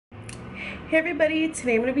Hey everybody,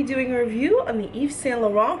 today I'm going to be doing a review on the Yves Saint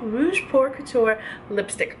Laurent Rouge Pur Couture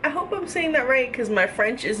lipstick. I hope I'm saying that right because my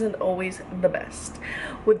French isn't always the best.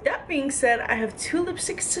 With that being said, I have two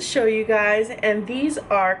lipsticks to show you guys, and these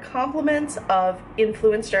are compliments of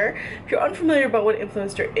Influenster. If you're unfamiliar about what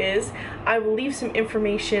Influenster is, I will leave some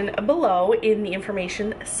information below in the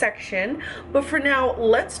information section. But for now,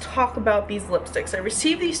 let's talk about these lipsticks. I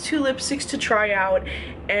received these two lipsticks to try out,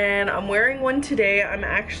 and I'm wearing one today. I'm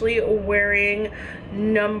actually wearing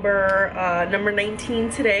number 19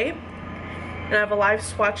 today, and I have a live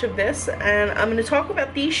swatch of this, and I'm going to talk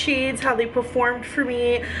about these shades, how they performed for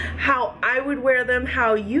me, how I would wear them,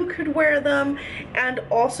 how you could wear them, and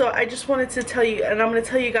also I just wanted to tell you, and I'm going to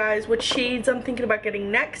tell you guys what shades I'm thinking about getting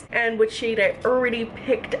next and what shade I already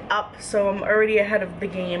picked up, so I'm already ahead of the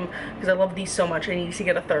game because I love these so much. I need to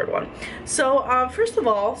get a third one. So first of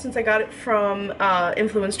all, since I got it from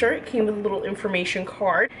Influenster, it came with a little information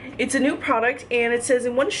card. It's a new product, and it says,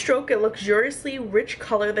 in one stroke, a luxuriously rich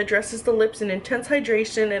color that dresses the lips in intense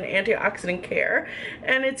hydration and antioxidant care.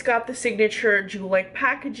 And it's got the signature jewel-like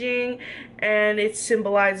packaging, and it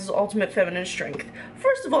symbolizes ultimate feminine strength.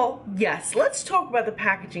 First of all, yes, let's talk about the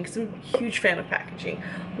packaging because I'm a huge fan of packaging.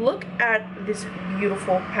 Look at this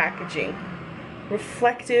beautiful packaging.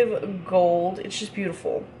 Reflective gold. It's just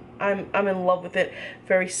beautiful. I'm in love with it.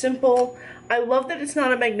 Very simple. I love that it's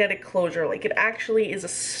not a magnetic closure. Like, it actually is a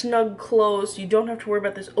snug close. You don't have to worry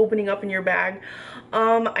about this opening up in your bag.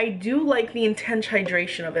 I do like the intense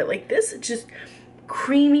hydration of it. Like, this just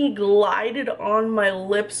creamy glided on my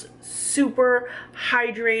lips, super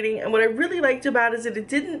hydrating. And what I really liked about it is that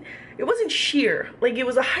it wasn't sheer. Like, it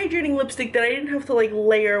was a hydrating lipstick that I didn't have to like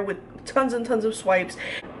layer with tons and tons of swipes.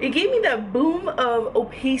 It gave me that boom of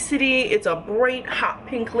opacity. It's a bright hot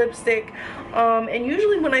pink lipstick, and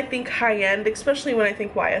usually when I think high-end, especially when I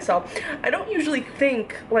think YSL, I don't usually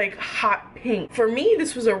think like hot pink. For me,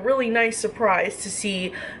 this was a really nice surprise to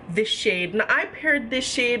see this shade, and I paired this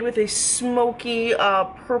shade with a smoky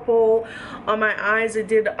purple on my eyes. I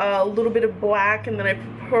did a little bit of black and then I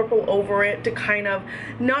put purple over it to kind of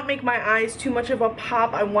not make my eyes too much of a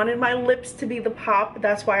pop. I wanted my lips to be the pop.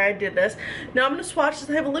 That's why I did this. Now I'm going to swatch this.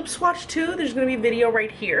 I have a lip swatch too. There's going to be a video right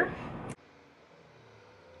here.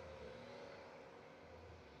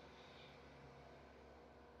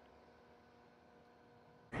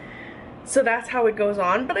 So that's how it goes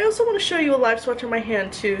on, but I also want to show you a live swatch on my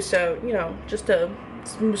hand too, so, you know, just to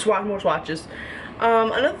swatch more swatches.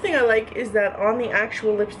 Another thing I like is that on the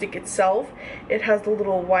actual lipstick itself, it has the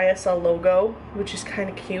little YSL logo, which is kind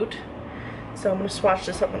of cute. So I'm going to swatch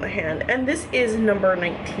this up on the hand, and this is number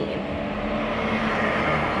 19.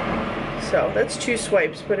 So that's two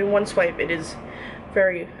swipes, but in one swipe it is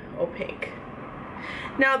very opaque.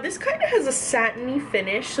 Now this kind of has a satiny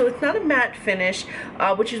finish, so it's not a matte finish,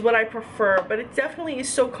 which is what I prefer, but it definitely is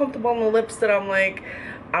so comfortable on the lips that I'm like,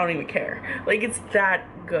 I don't even care. Like, it's that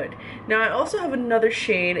good. Now I also have another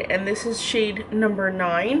shade, and this is shade number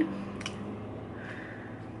 9.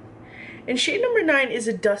 And shade number 9 is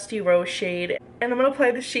a dusty rose shade, and I'm going to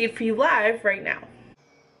apply this shade for you live right now.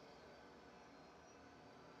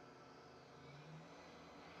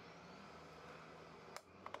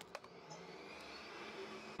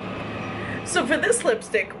 So for this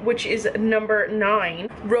lipstick, which is number 9,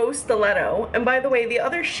 Rose Stiletto, and by the way, the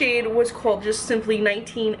other shade was called just simply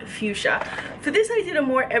 19 Fushia. For this, I did a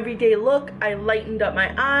more everyday look. I lightened up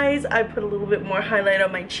my eyes. I put a little bit more highlight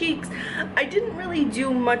on my cheeks. I didn't really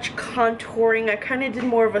do much contouring. I kind of did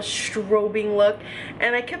more of a strobing look,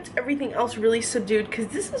 and I kept everything else really subdued because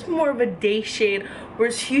this is more of a day shade,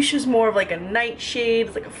 whereas Fuchsia is more of like a night shade.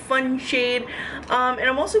 It's like a fun shade. And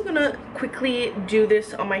I'm also gonna quickly do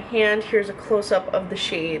this on my hand. Here's a close-up of the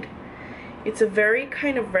shade. It's a very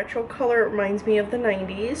kind of retro color. It reminds me of the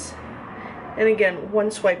 90s. And again, one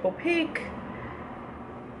swipe opaque,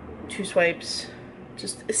 two swipes.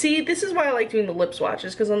 Just see, this is why I like doing the lip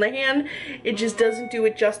swatches, because on the hand it just doesn't do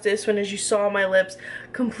it justice. When, as you saw, my lips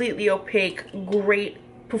completely opaque, great,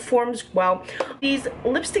 performs well. These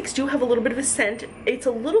lipsticks do have a little bit of a scent. It's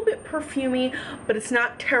a little bit perfumey, but it's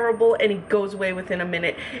not terrible, and it goes away within a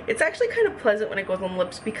minute. It's actually kind of pleasant when it goes on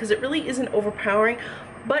lips because it really isn't overpowering,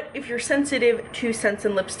 but if you're sensitive to scents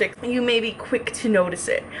and lipsticks, you may be quick to notice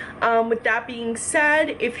it. With that being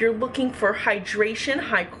said, if you're looking for hydration,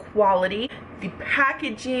 high quality, the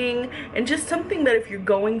packaging, and just something that if you're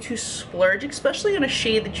going to splurge, especially in a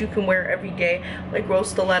shade that you can wear every day like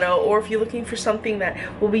Rose Stiletto, or if you're looking for something that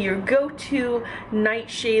will be your go-to night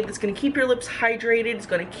shade that's going to keep your lips hydrated, it's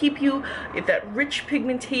going to keep you with that rich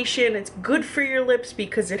pigmentation, it's good for your lips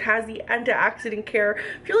because it has the antioxidant care.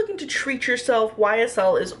 If you're looking to treat yourself,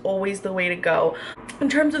 YSL is always the way to go. In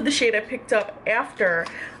terms of the shade I picked up after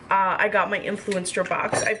I got my Influenster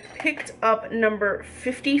box, I picked up number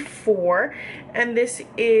 54, and this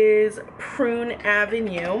is Prune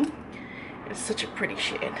Avenue. It's such a pretty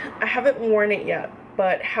shade. I haven't worn it yet,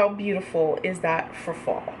 but how beautiful is that for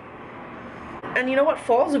fall? And you know what?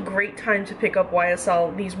 Fall is a great time to pick up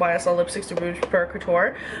these YSL lipsticks, the Rouge Pur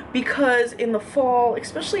Couture, because in the fall,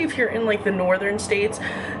 especially if you're in like the northern states,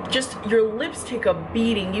 just your lips take a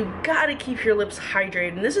beating. You gotta keep your lips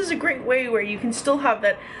hydrated, and this is a great way where you can still have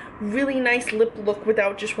that really nice lip look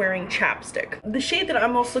without just wearing chapstick. The shade that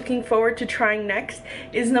I'm most looking forward to trying next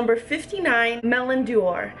is number 59, Melon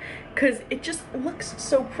d'Or, because it just looks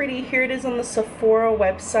so pretty. Here it is on the Sephora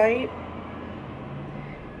website.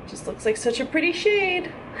 Just looks like such a pretty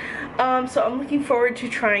shade. So I'm looking forward to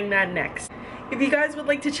trying that next. If you guys would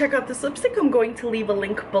like to check out this lipstick, I'm going to leave a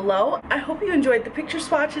link below. I hope you enjoyed the picture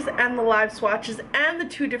swatches and the live swatches and the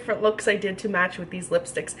 2 different looks I did to match with these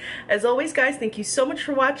lipsticks. As always, guys, thank you so much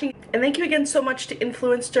for watching, and thank you again so much to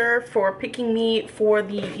Influenster for picking me for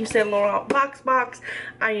the Yves Saint Laurent box.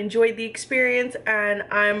 I enjoyed the experience, and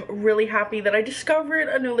I'm really happy that I discovered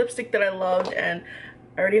a new lipstick that I loved, and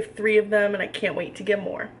I already have 3 of them, and I can't wait to get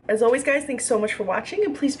more. As always, guys, thanks so much for watching,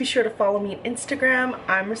 and please be sure to follow me on Instagram.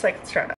 I'm Recycled Strata.